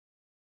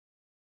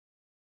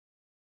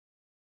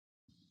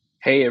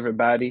Hey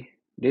everybody,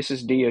 this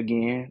is D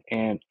again,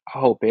 and I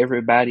hope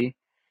everybody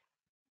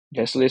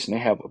that's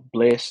listening have a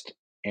blessed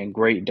and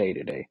great day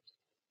today.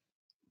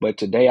 But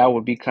today I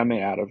will be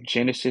coming out of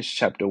Genesis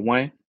chapter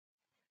 1,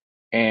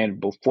 and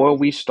before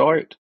we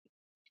start,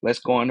 let's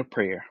go into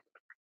prayer.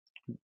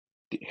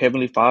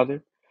 Heavenly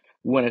Father,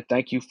 we want to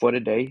thank you for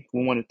today.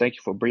 We want to thank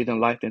you for breathing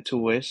life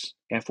into us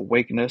and for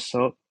waking us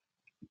up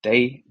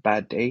day by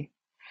day.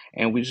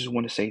 And we just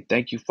want to say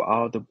thank you for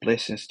all the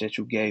blessings that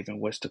you gave and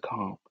what's to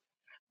come.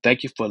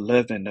 Thank you for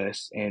loving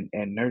us and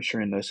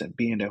nurturing us and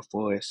being there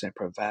for us and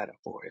providing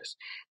for us.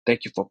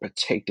 Thank you for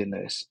protecting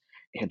us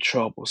in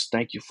troubles.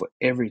 Thank you for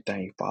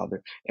everything,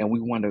 Father. And we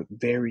want to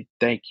very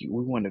thank you.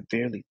 We want to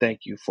verily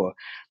thank you for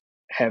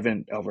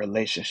having a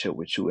relationship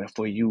with you and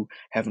for you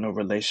having a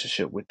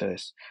relationship with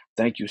us.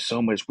 Thank you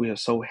so much. We are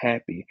so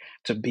happy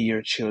to be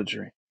your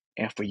children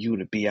and for you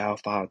to be our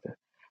Father.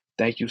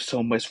 Thank you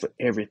so much for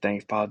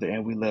everything, Father,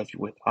 and we love you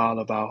with all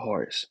of our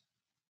hearts.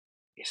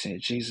 It's in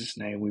Jesus'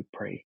 name we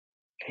pray.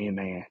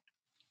 Amen.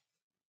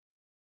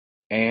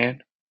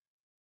 And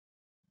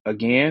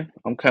again,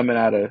 I'm coming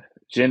out of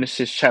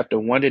Genesis chapter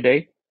 1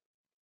 today.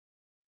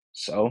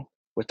 So,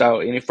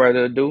 without any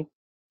further ado,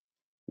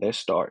 let's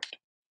start.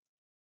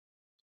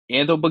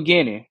 In the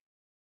beginning,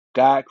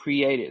 God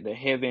created the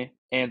heaven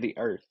and the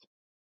earth.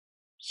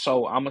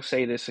 So, I'm going to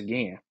say this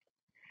again.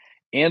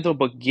 In the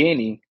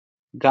beginning,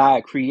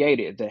 God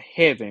created the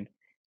heaven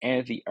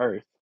and the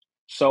earth.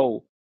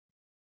 So,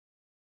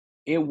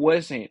 it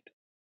wasn't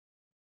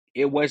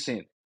it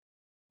wasn't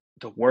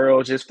the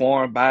world just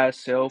formed by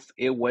itself.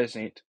 It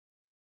wasn't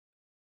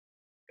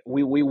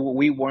we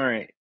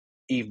weren't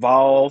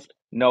evolved.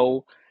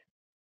 No,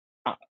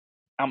 I,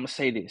 I'm going to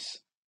say this.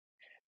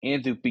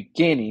 In the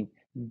beginning,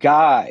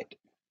 God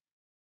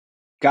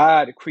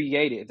God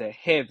created the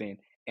heaven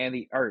and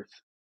the earth.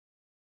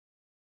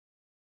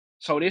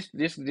 So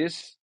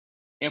this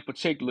in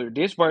particular,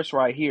 this verse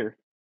right here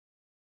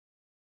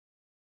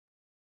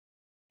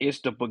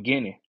is the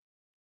beginning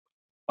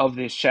of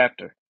this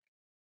chapter.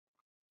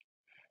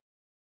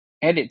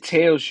 And it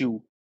tells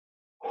you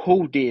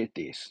who did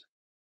this.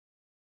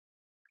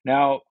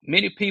 Now,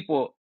 many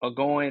people are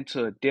going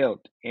to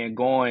depth and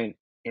going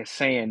and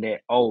saying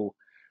that, oh,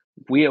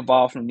 we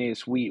evolved from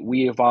this, we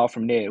evolved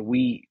from that,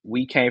 we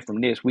came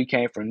from this, we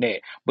came from that.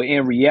 But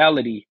in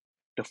reality,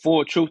 the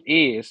full truth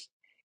is,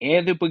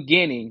 in the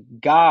beginning,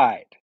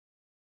 God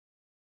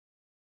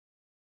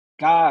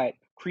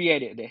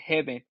created the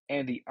heaven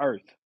and the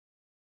earth.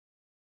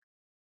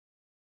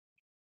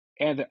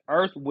 And the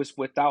earth was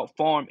without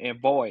form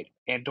and void,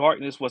 and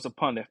darkness was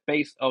upon the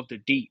face of the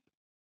deep.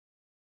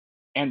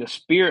 And the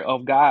Spirit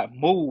of God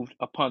moved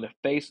upon the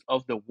face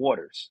of the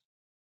waters.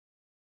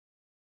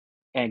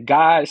 And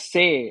God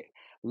said,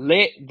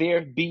 let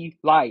there be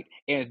light.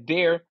 And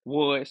there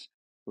was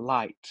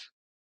light.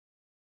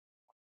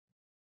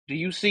 Do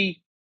you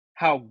see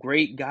how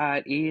great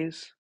God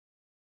is?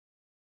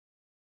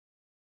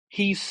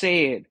 He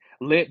said,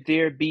 let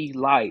there be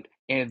light.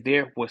 And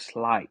there was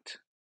light.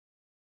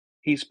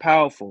 He's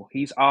powerful.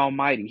 He's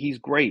almighty. He's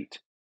great.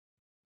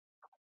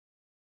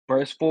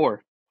 Verse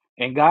 4.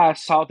 And God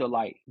saw the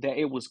light, that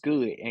it was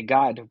good, and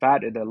God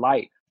divided the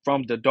light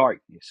from the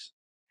darkness.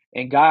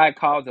 And God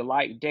called the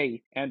light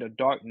day, and the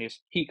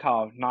darkness he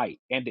called night,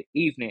 and the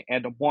evening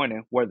and the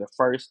morning were the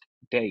first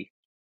day.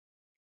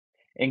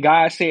 And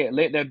God said,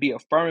 let there be a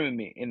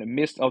firmament in the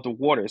midst of the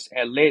waters,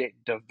 and let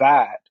it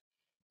divide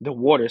the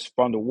waters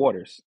from the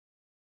waters.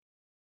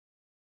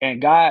 And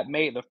God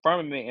made the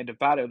firmament and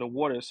divided the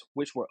waters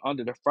which were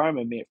under the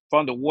firmament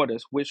from the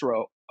waters which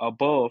were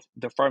above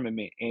the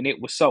firmament. And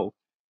it was so.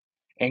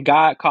 And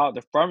God called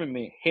the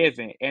firmament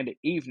heaven, and the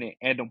evening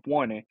and the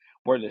morning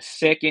were the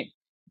second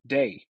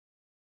day.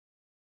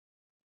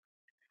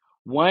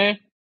 One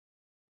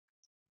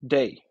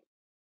day.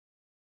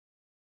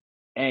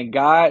 And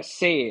God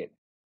said,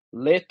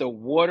 let the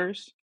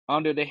waters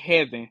under the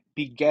heaven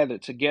be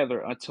gathered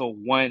together unto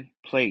one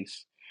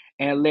place,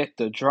 and let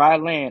the dry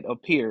land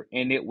appear.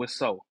 And it was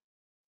so.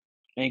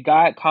 And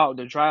God called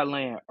the dry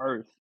land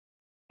earth,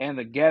 and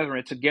the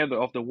gathering together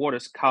of the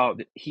waters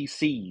called he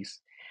seas.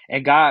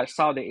 And God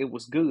saw that it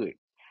was good.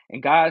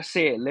 And God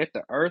said, let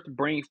the earth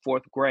bring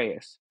forth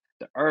grass,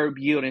 the herb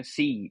yielding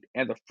seed,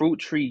 and the fruit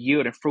tree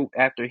yielding fruit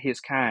after his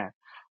kind,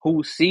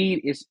 whose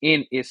seed is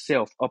in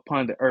itself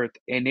upon the earth.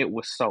 And it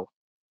was so.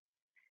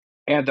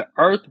 And the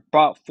earth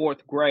brought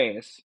forth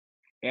grass,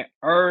 and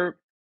herb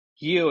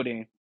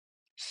yielding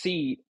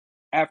seed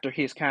after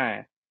his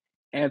kind,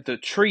 and the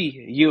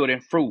tree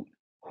yielding fruit,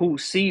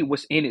 whose seed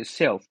was in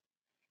itself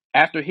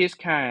after his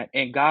kind,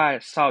 and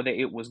God saw that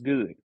it was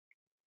good.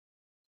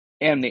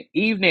 And the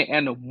evening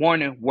and the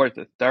morning were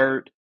the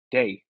third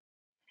day.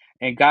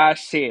 And God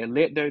said,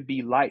 let there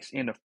be lights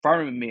in the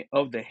firmament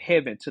of the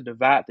heaven to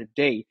divide the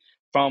day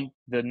from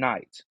the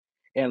night.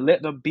 And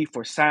let them be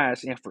for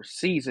signs and for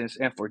seasons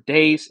and for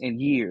days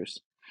and years.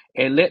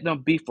 And let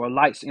them be for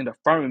lights in the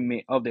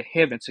firmament of the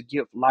heaven to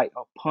give light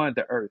upon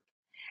the earth.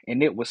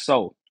 And it was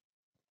so.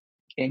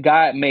 And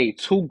God made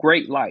two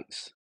great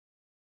lights.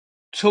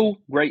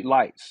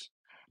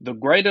 the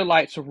greater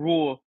light to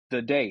rule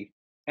the day,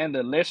 and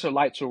the lesser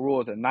light to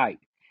rule the night.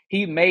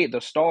 He made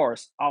the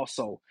stars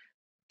also.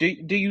 Do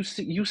you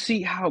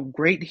see how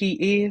great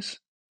he is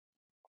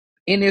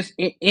in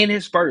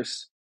his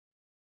verse?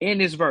 In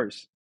this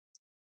verse.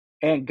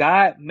 And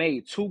God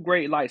made two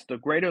great lights, the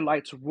greater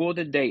light to rule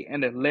the day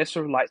and the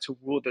lesser light to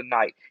rule the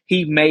night.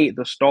 He made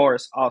the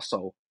stars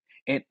also.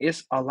 And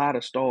it's a lot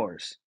of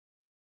stars.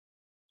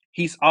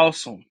 He's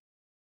awesome.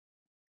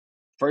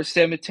 Verse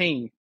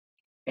 17.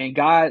 And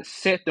God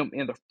set them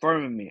in the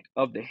firmament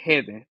of the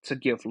heaven to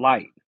give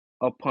light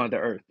upon the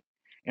earth,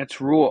 and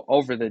to rule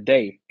over the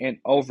day and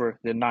over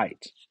the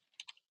night,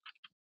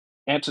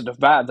 and to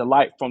divide the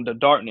light from the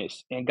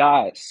darkness. And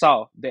God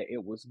saw that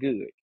it was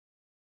good.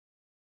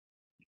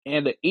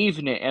 And the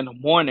evening and the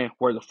morning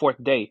were the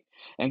fourth day.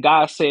 And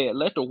God said,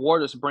 let the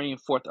waters bring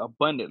forth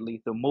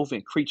abundantly the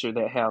moving creature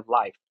that have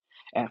life,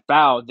 and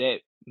fowl that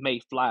may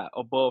fly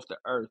above the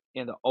earth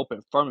in the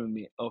open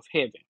firmament of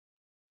heaven.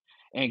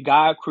 And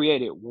God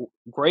created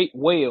great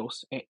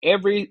whales and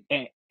every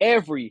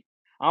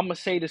I'm gonna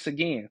say this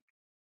again,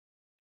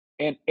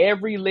 and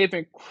every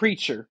living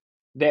creature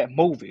that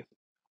moveth,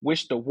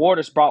 which the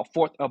waters brought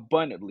forth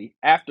abundantly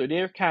after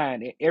their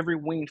kind, and every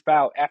winged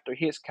fowl after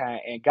his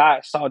kind. And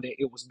God saw that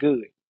it was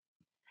good.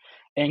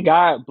 And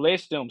God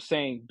blessed them,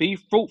 saying, be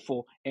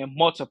fruitful and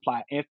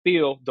multiply, and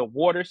fill the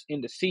waters in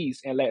the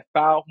seas, and let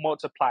fowl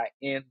multiply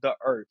in the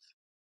earth.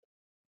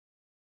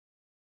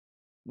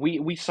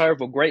 We serve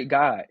a great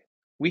God.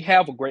 We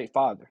have a great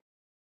Father.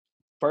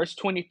 Verse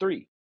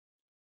 23.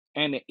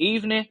 And the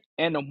evening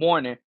and the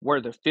morning were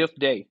the fifth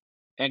day.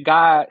 And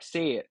God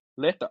said,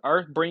 let the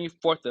earth bring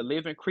forth the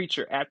living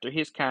creature after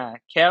his kind,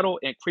 cattle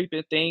and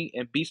creeping thing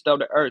and beast of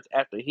the earth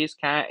after his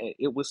kind. And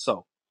it was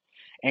so.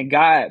 And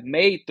God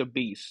made the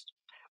beast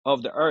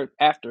of the earth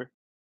after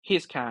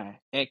his kind,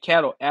 and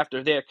cattle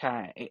after their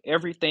kind, and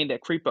everything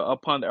that creepeth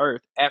upon the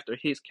earth after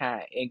his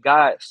kind. And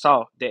God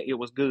saw that it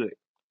was good.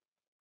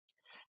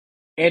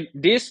 And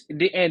this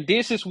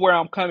is where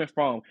I'm coming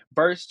from.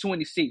 Verse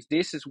 26.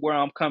 This is where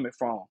I'm coming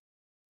from.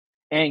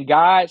 And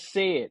God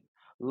said,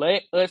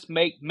 let us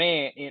make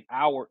man in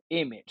our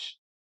image.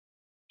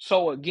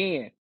 So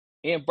again,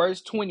 in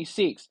verse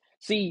 26,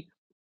 see,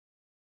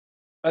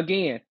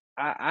 again,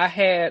 I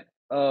had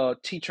a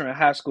teacher in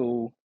high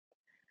school,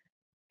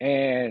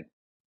 and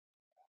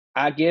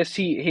I guess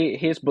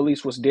his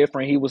beliefs was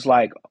different. He was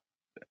like,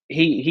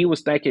 he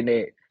was thinking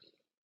that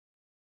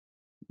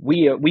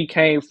we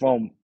came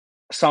from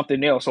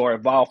something else or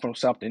evolved from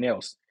something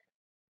else.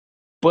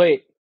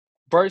 But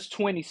verse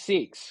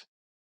 26,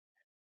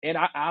 and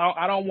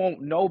I don't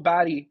want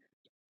nobody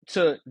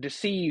to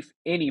deceive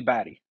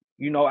anybody.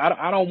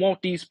 I don't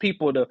want these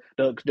people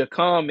to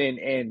come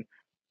and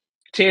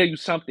tell you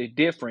something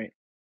different.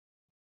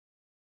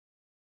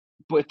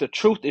 But the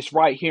truth is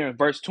right here in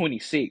verse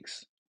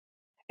 26.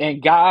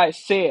 And God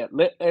said,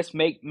 let us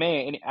make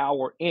man in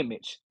our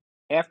image,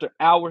 after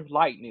our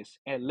likeness,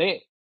 and let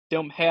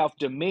them have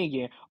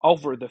dominion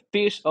over the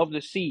fish of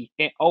the sea,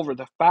 and over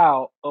the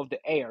fowl of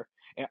the air,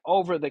 and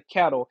over the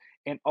cattle,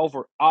 and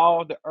over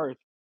all the earth,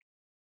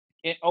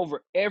 and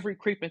over every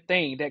creeping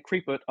thing that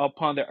creepeth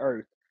upon the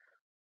earth.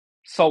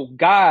 So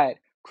God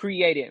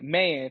created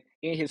man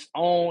in his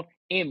own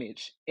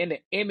image. In the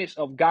image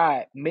of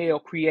God, male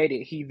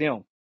created he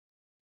them.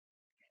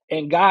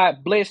 And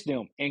God blessed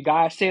them, and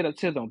God said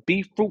unto them,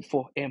 be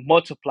fruitful and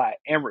multiply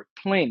and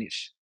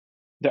replenish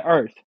the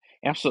earth,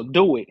 and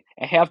subdue it,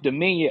 and have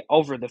dominion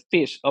over the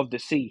fish of the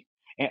sea,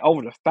 and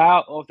over the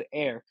fowl of the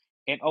air,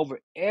 and over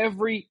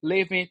every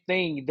living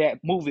thing that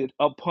moveth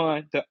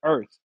upon the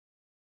earth.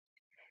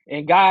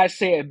 And God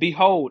said,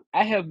 behold,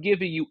 I have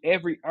given you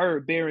every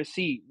herb bearing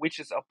seed which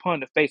is upon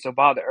the face of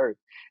all the earth,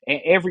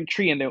 and every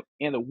tree in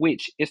the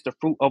which is the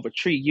fruit of a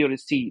tree yielding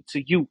seed.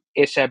 To you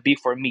it shall be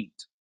for meat.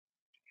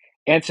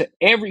 And to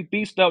every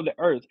beast of the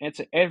earth, and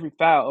to every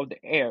fowl of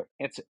the air,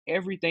 and to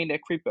everything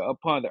that creepeth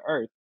upon the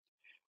earth,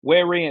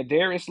 wherein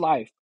there is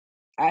life,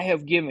 I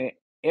have given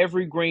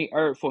every green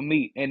herb for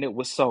meat. And it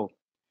was so.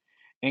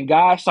 And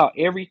God saw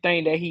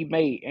everything that he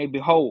made, and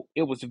behold,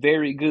 it was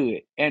very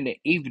good. And the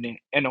evening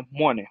and the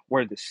morning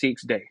were the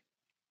sixth day.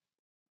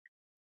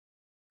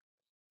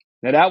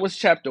 Now that was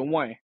chapter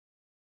 1.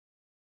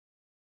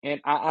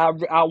 And I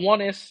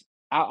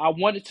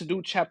wanted to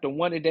do chapter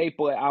 1 today,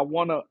 but I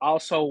want to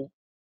also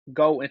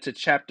go into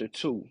chapter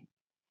 2.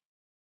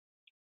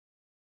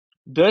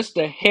 Thus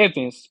the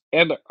heavens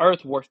and the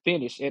earth were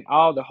finished, and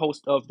all the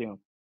host of them.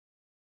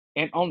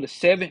 And on the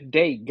seventh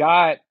day,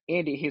 God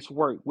ended his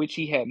work which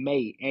he had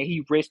made, and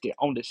he rested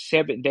on the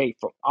seventh day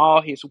from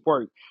all his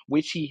work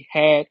which he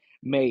had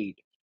made.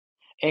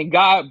 And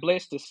God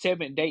blessed the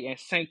seventh day and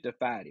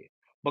sanctified it,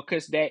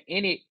 because that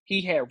in it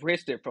he had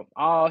rested from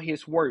all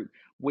his work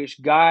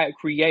which God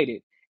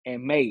created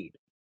and made.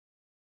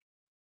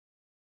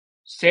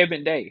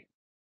 7 day.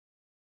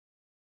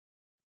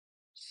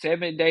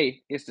 7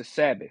 day is the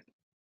Sabbath.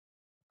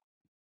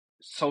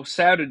 So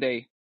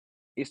Saturday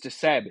is the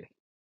Sabbath.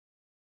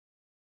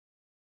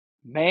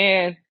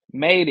 Man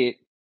made it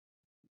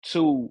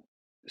to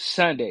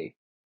Sunday,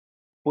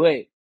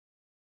 but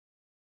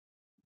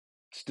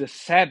The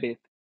Sabbath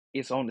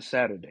is on the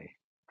Saturday,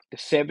 the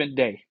seventh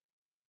day.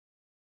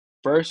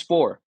 Verse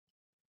 4.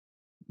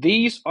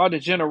 These are the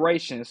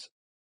generations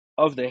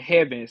of the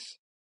heavens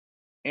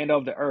and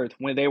of the earth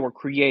when they were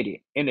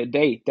created, in the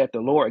day that the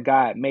Lord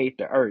God made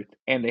the earth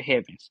and the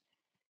heavens,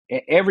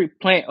 and every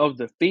plant of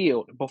the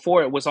field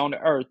before it was on the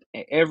earth,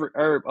 and every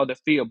herb of the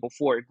field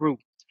before it grew.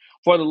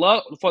 For the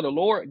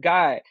Lord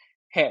God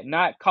had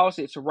not caused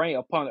it to rain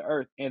upon the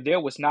earth, and there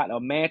was not a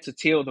man to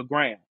till the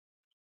ground.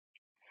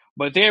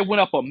 But there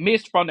went up a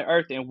mist from the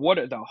earth and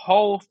watered the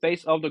whole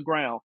face of the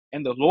ground.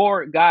 And the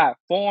Lord God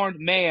formed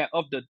man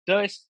of the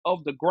dust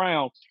of the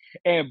ground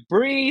and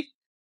breathed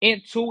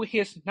into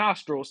his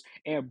nostrils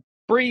and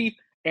breathed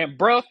and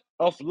breath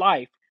of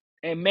life.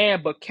 And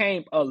man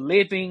became a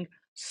living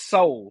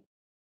soul.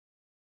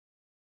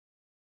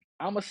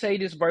 I'm going to say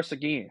this verse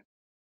again.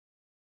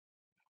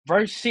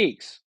 Verse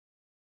 6.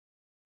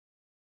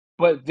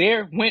 But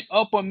there went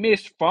up a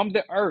mist from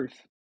the earth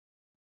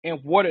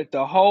and watered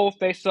the whole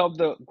face of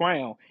the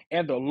ground.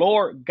 And the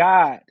Lord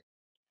God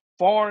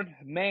formed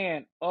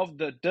man of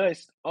the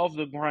dust of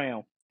the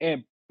ground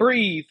and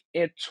breathed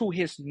into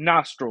his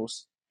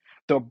nostrils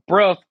the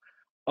breath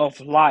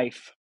of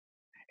life,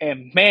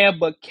 and man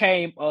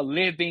became a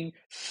living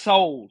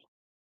soul.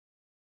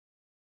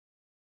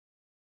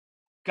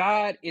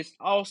 God is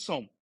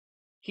awesome.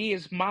 He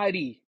is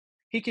mighty.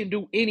 He can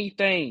do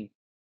anything.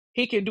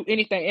 He can do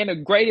anything. And the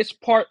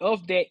greatest part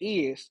of that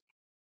is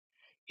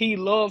he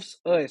loves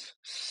us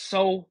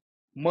so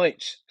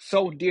much,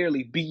 so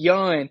dearly,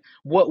 beyond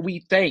what we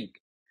think.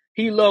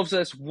 He loves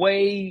us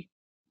way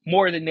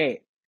more than that.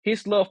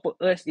 His love for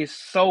us is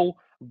so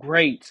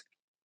great.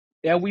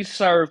 And we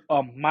serve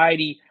a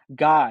mighty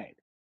God,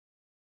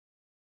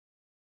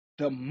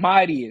 the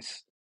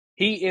mightiest.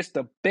 He is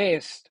the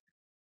best.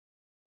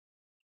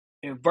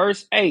 In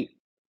verse 8,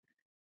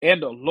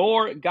 and the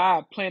Lord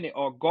God planted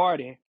a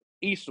garden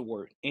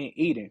eastward in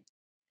Eden,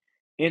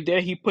 and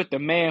there he put the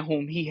man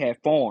whom he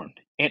had formed.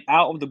 And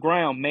out of the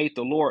ground made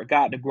the Lord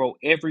God to grow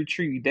every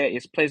tree that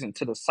is pleasant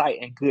to the sight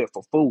and good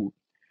for food.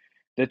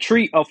 The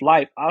tree of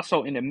life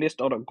also in the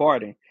midst of the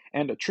garden,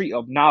 and the tree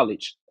of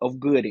knowledge of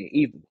good and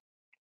evil.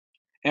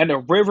 And the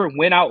river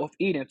went out of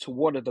Eden to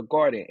water the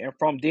garden, and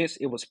from this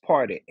it was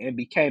parted, and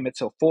became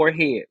into four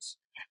heads.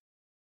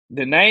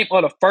 The name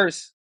of the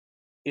first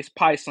is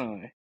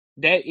Pison.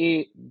 That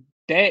is,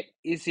 that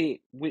is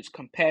it which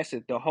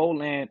compasseth the whole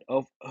land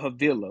of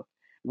Havilah,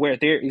 where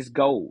there is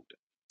gold.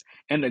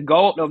 And the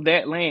gold of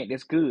that land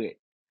is good.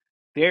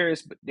 There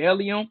is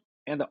bdellium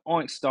and the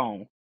onyx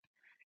stone.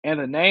 And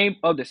the name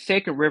of the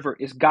second river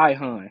is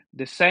Gihon.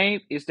 The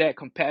same is that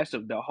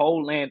compasseth the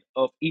whole land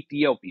of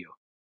Ethiopia.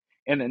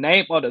 And the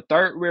name of the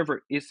third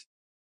river is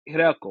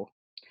Hiddekel.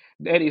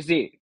 That is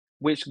it,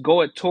 which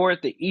goeth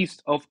toward the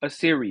east of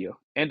Assyria.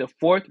 And the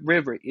fourth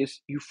river is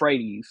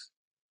Euphrates.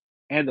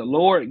 And the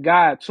Lord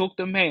God took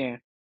the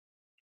man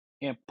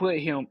and put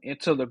him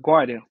into the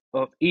garden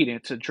of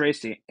Eden to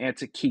dress it and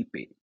to keep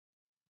it.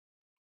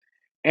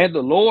 And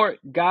the Lord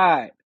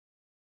God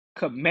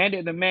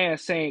commanded the man,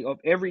 saying, of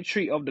every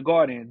tree of the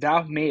garden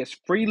thou mayest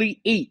freely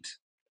eat.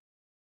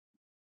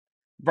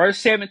 Verse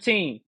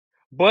 17,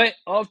 but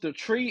of the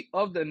tree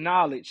of the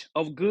knowledge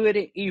of good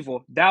and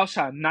evil thou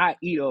shalt not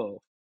eat of.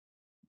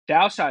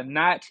 Thou shalt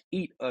not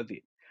eat of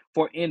it.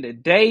 For in the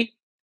day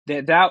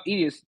that thou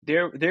eatest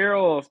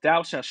thereof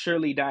thou shalt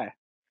surely die.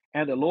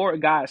 And the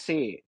Lord God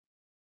said,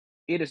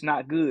 it is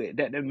not good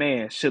that the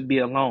man should be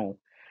alone.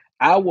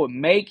 I will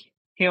make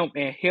him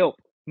and help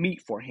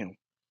meet for him.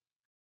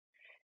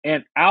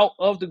 And out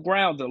of the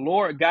ground the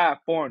Lord God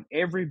formed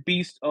every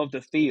beast of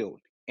the field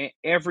and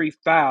every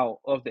fowl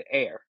of the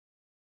air,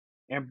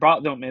 and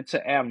brought them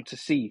into Adam to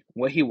see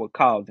what he would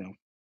call them.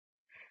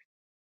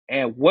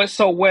 And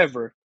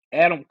whatsoever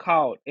Adam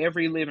called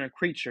every living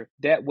creature,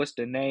 that was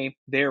the name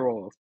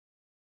thereof.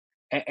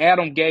 And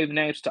Adam gave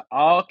names to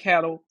all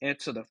cattle, and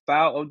to the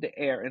fowl of the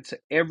air, and to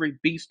every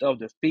beast of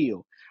the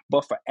field.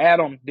 But for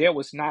Adam there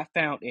was not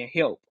found in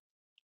help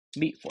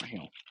meet for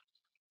him.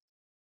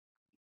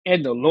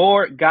 And the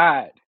Lord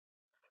God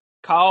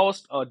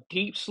caused a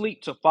deep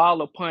sleep to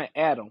fall upon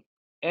Adam,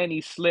 and he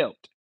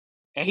slept.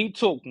 And he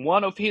took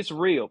one of his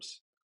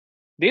ribs.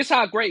 This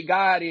how great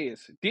God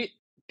is.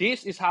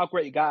 This is how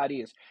great God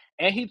is.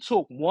 And he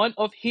took one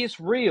of his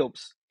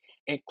ribs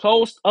and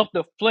closed up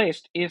the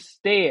flesh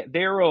instead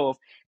thereof.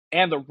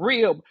 And the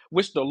rib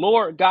which the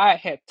Lord God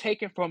had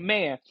taken from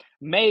man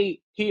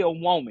made he a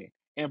woman,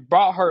 and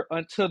brought her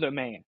unto the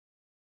man.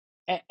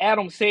 And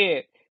Adam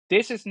said,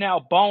 this is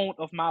now bone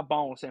of my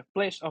bones and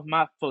flesh of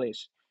my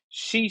flesh.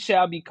 She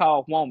shall be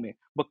called woman,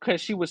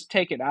 because she was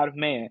taken out of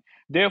man.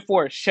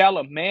 Therefore shall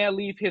a man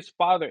leave his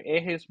father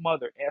and his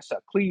mother, and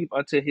shall cleave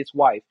unto his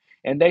wife,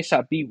 and they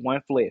shall be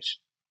one flesh.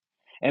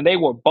 And they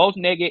were both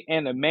naked,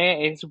 and the man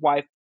and his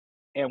wife,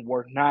 and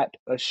were not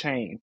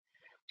ashamed.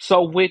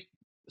 So with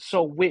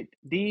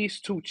these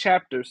two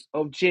chapters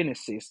of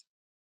Genesis,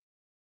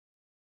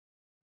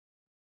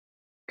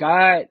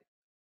 God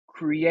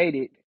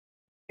created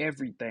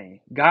everything.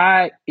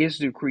 God is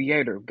the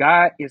creator.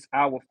 God is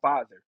our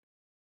Father.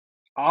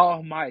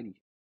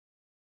 Almighty,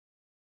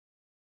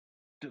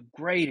 the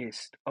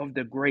greatest of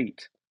the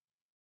great.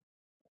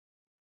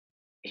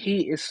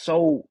 He is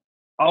so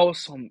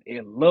awesome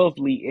and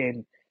lovely,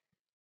 and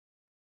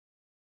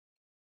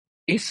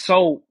it's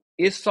so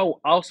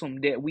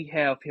awesome that we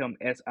have him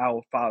as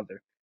our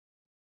father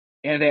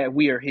and that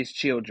we are his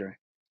children.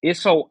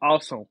 It's so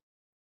awesome.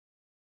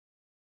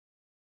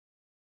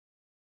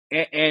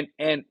 And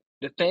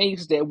the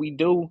things that we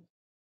do,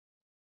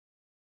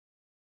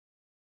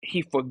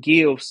 he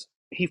forgives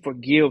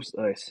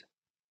us.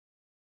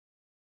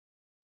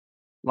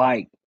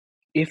 Like,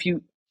 if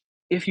you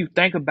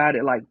think about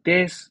it like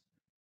this,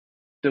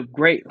 the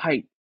great,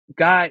 like,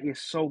 God is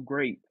so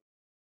great.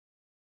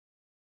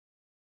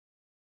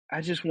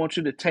 I just want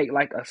you to take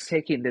like a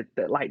second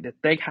to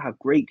think how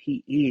great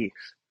he is.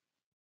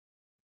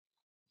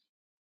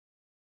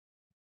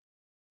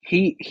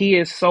 He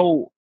is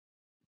so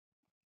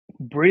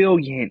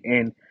brilliant,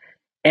 and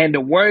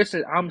the words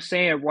that I'm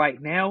saying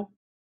right now,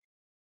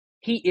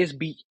 he is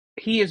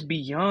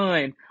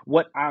beyond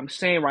what I'm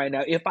saying right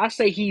now. If I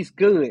say he's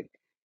good,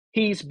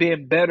 he's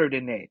been better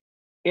than that.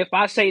 If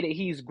I say that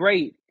he's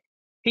great,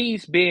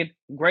 he's been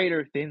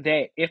greater than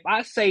that. If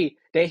I say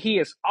that he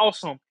is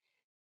awesome,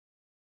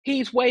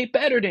 he's way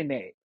better than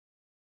that.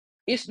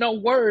 It's no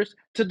words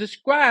to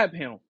describe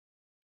him.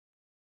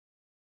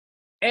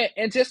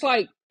 And just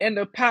like in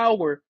the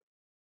power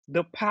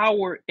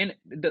and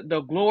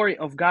the glory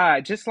of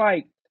God, just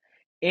like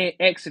in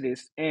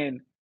Exodus,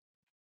 and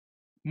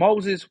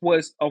Moses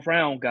was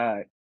around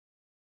God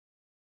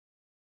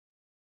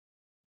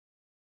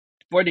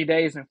 40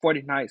 days and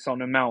 40 nights on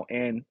the mount,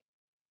 and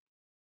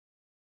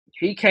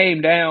he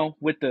came down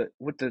with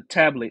the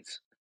tablets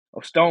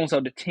of stones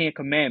of the 10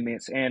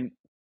 commandments. And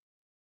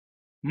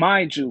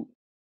mind you,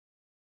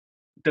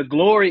 the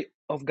glory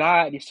of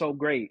God is so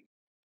great.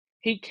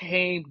 He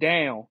came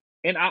down.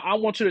 And I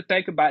want you to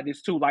think about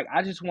this too. Like,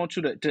 I just want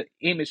you to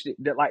image it,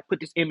 like, put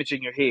this image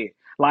in your head.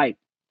 Like,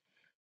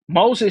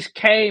 Moses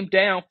came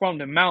down from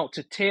the mount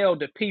to tell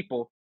the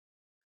people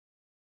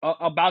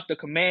about the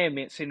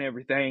commandments and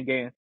everything.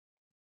 And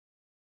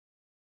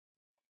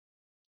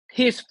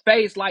his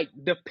face, like,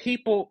 the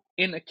people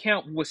in the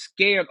camp was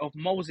scared of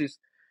Moses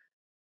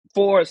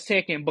for a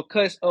second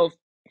because of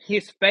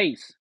his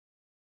face,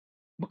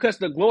 because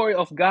the glory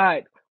of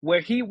God, where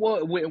he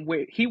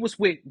was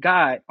with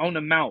God on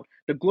the mount,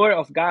 the glory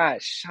of God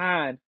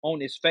shined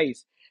on his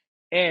face.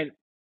 And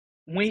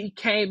when he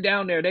came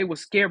down there, they were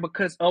scared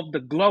because of the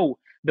glow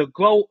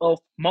of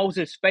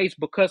Moses' face,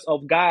 because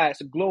of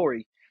God's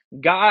glory.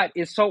 God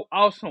is so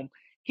awesome.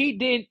 He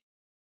didn't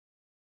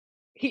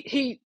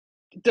he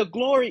the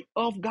glory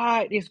of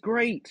God is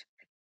great.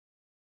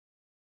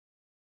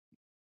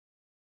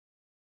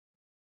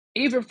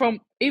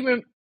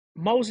 Even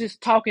Moses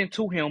talking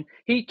to him,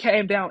 he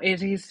came down and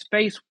his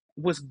face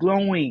was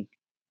glowing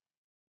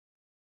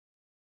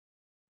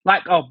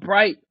like a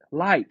bright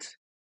light,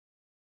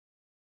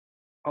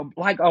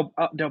 like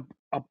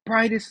a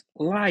brightest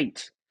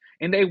light,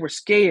 and they were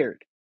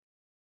scared.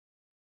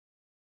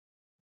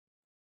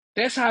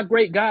 That's how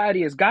great God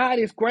is. God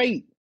is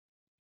great.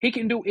 He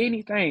can do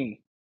anything,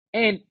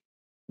 and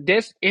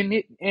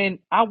and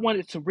I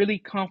wanted to really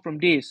come from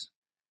this,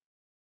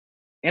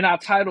 and I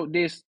titled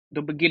this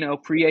 "The Beginning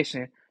of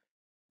Creation,"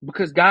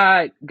 because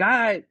God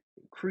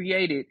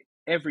created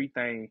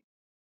everything.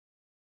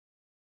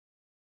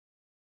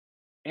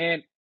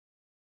 And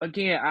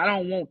again, I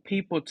don't want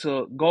people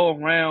to go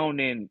around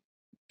and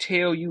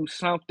tell you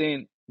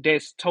something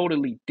that's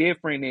totally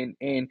different,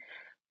 and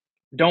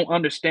don't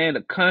understand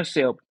the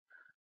concept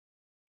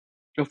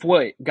of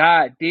what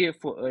God did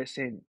for us,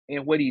 and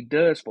what he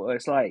does for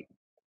us. Like,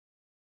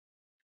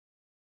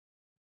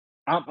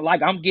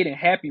 I'm getting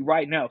happy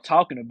right now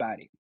talking about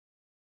it,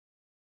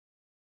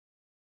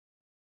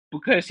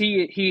 because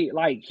he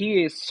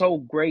is so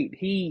great.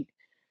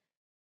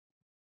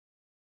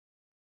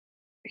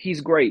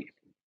 He's great.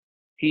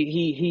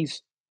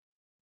 He's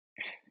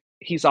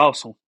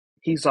awesome.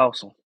 He's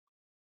awesome.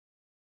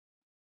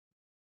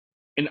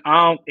 And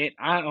I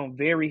am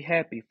very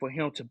happy for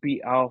him to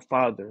be our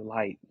father.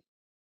 Like,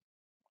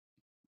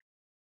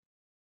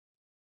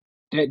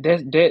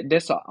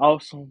 that's an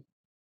awesome.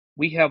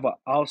 We have an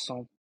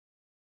awesome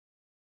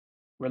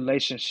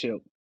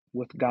relationship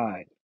with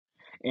God,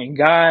 and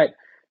God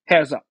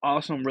has an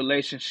awesome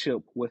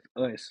relationship with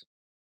us.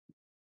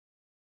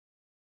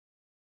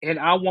 And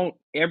I want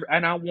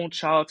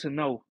y'all to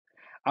know.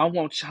 I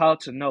want y'all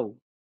to know,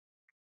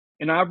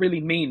 and I really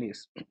mean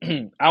this.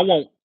 I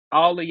want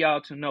all of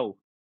y'all to know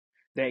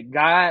that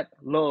God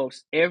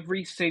loves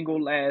every single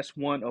last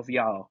one of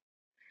y'all.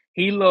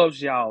 He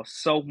loves y'all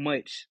so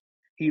much.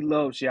 He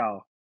loves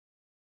y'all.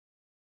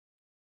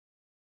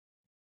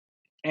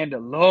 And the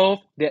love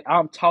that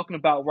I'm talking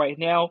about right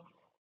now,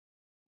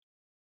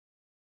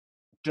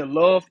 the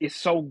love is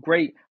so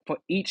great for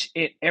each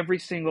and every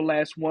single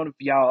last one of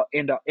y'all,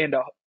 and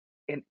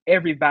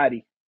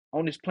everybody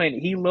on this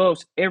planet. He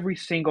loves every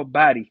single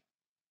body,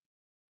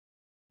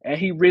 and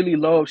he really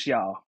loves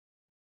y'all.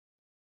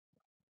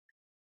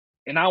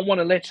 And I want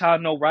to let y'all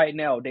know right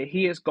now that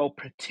He is going to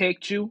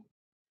protect you.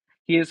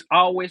 He is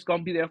always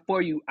going to be there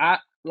for you. I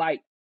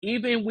like,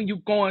 even when you're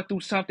going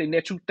through something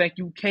that you think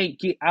you can't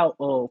get out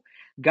of,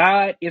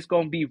 God is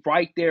going to be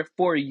right there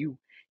for you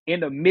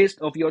in the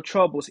midst of your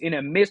troubles, in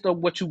the midst of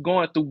what you're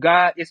going through.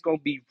 God is going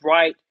to be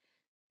right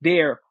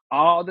there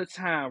all the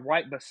time,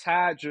 right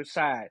beside your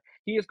side.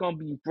 He is going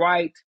to be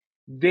right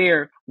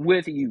there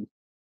with you.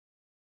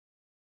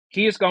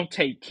 He is going to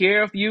take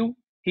care of you.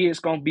 He is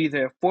going to be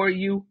there for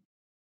you.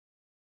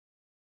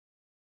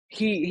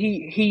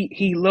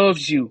 He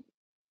loves you.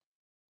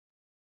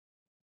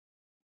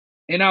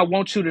 And I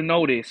want you to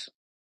know this.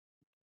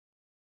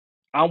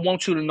 I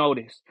want you to know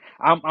this.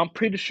 I'm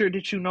pretty sure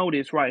that you know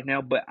this right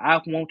now, but I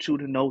want you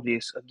to know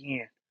this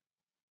again.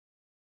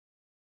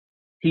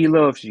 He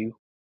loves you.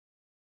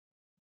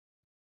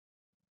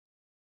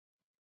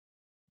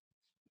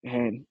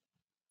 And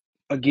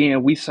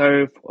again, we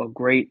serve a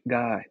great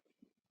God,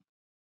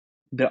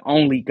 the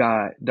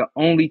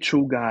only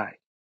true God.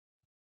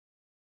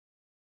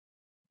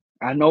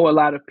 I know a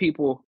lot of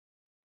people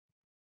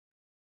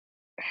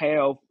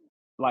have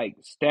like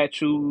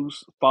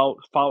statues,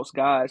 false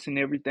gods and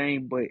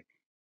everything, but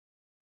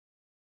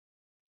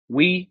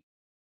we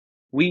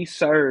we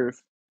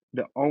serve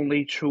the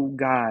only true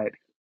God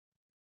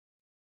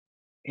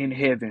in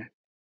heaven.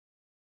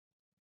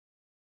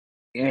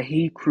 And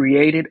He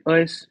created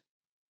us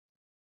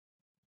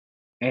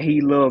and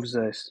He loves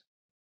us.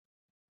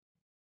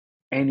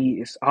 And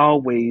He is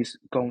always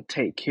gonna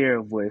take care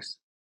of us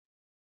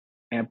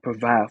and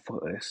provide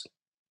for us.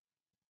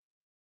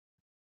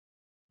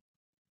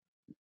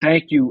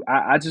 Thank you.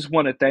 I just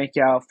want to thank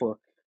y'all for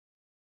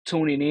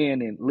tuning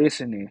in and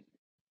listening.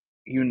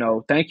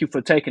 Thank you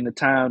for taking the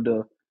time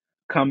to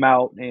come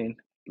out and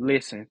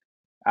listen.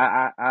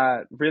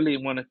 I really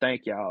want to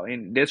thank y'all.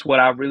 And that's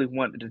what I really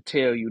wanted to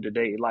tell you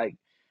today. Like,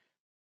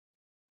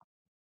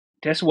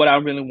 that's what I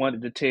really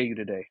wanted to tell you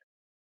today,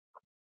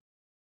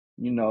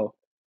 you know.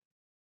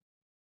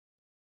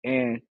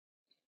 And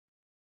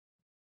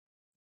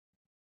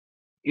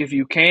if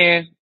you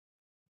can,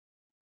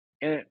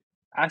 and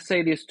I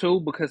say this too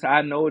because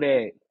I know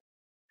that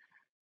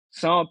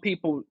some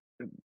people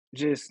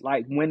just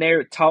like when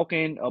they're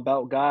talking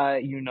about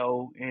God,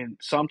 and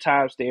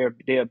sometimes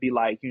they'll be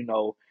like,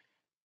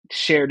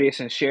 share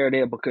this and share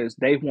that because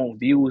they want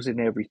views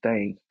and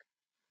everything.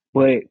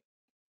 But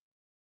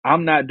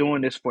I'm not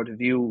doing this for the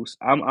views.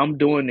 I'm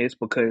doing this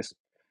because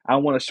I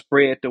want to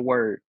spread the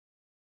word.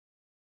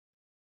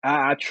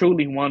 I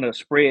truly want to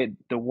spread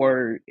the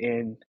word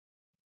and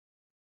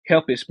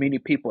help as many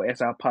people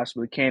as I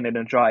possibly can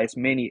and draw as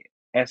many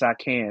as I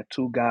can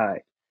to God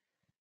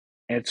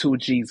and to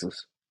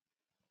Jesus.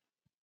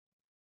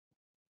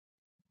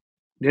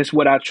 That's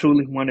what I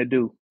truly want to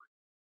do.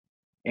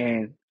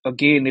 And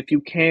again, if you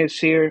can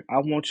share, I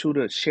want you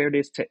to share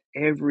this to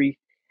every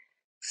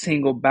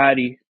single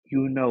body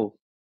you know,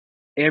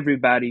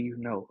 everybody you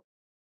know,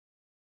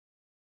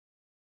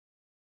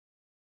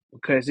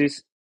 because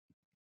it's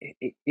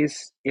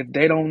if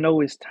they don't know,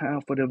 it's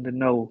time for them to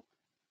know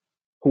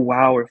who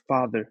our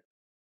Father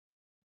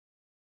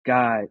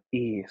God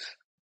is.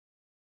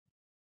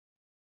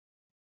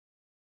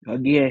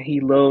 Again, He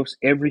loves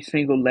every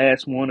single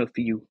last one of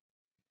you.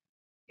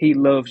 He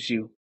loves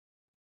you.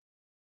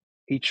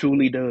 He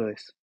truly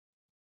does.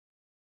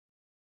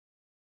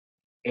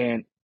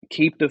 And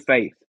keep the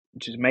faith.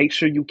 Just make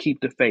sure you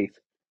keep the faith.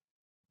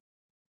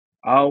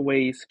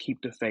 Always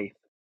keep the faith.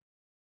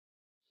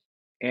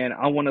 And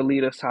I want to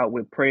lead us out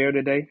with prayer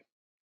today.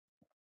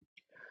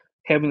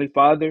 Heavenly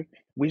Father,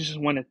 we just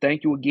want to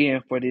thank you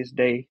again for this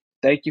day.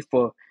 Thank you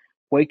for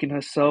waking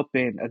us up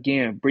and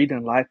again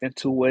breathing life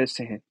into us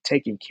and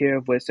taking care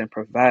of us and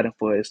providing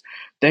for us.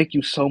 Thank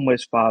you so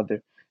much,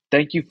 Father.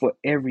 Thank you for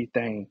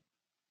everything.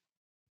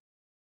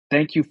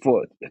 Thank you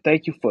for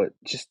thank you for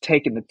just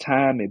taking the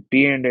time and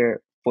being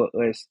there for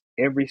us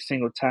every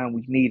single time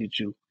we needed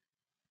you.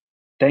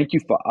 Thank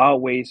you for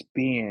always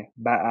being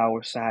by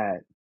our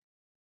side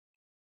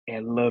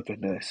and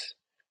loving us.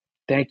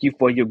 Thank you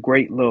for your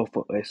great love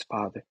for us,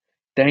 Father.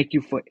 Thank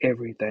you for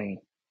everything.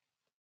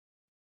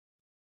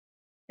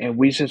 And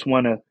we just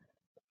want to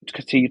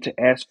continue to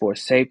ask for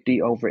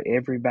safety over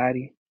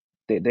everybody,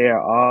 that they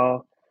are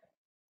all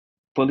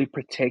fully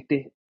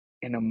protected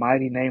in the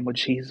mighty name of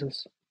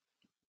Jesus,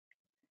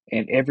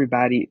 and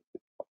everybody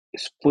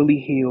is fully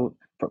healed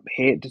from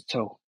head to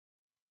toe.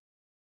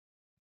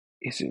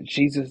 It's in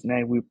Jesus'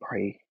 name we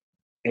pray.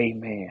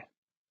 Amen.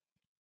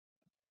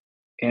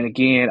 And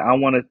again, I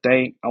want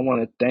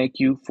to thank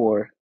you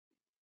for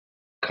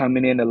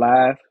coming in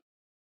alive.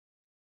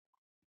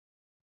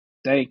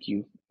 Thank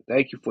you.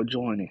 Thank you for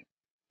joining.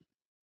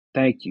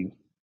 Thank you.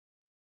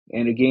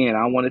 And again,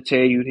 I want to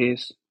tell you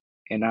this,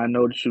 and I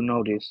know that you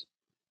know this.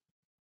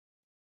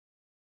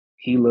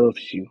 He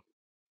loves you.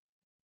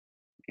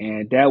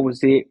 And that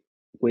was it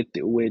with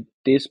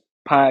this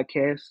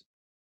podcast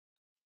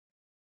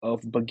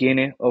of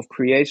beginning of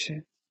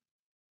creation.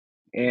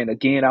 And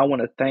again, I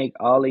want to thank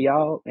all of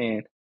y'all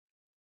and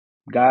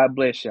God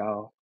bless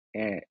y'all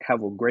and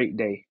have a great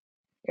day.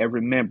 And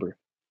remember,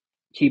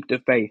 Keep the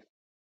faith,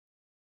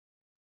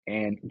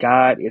 and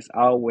God is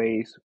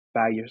always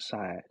by your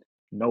side,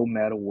 no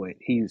matter what.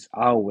 He's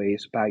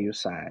always by your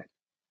side.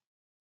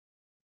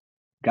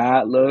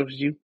 God loves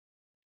you,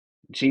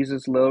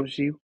 Jesus loves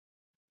you,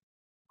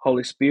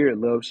 Holy Spirit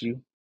loves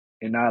you,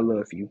 and I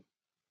love you.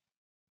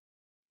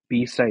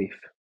 Be safe,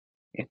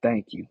 and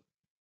thank you.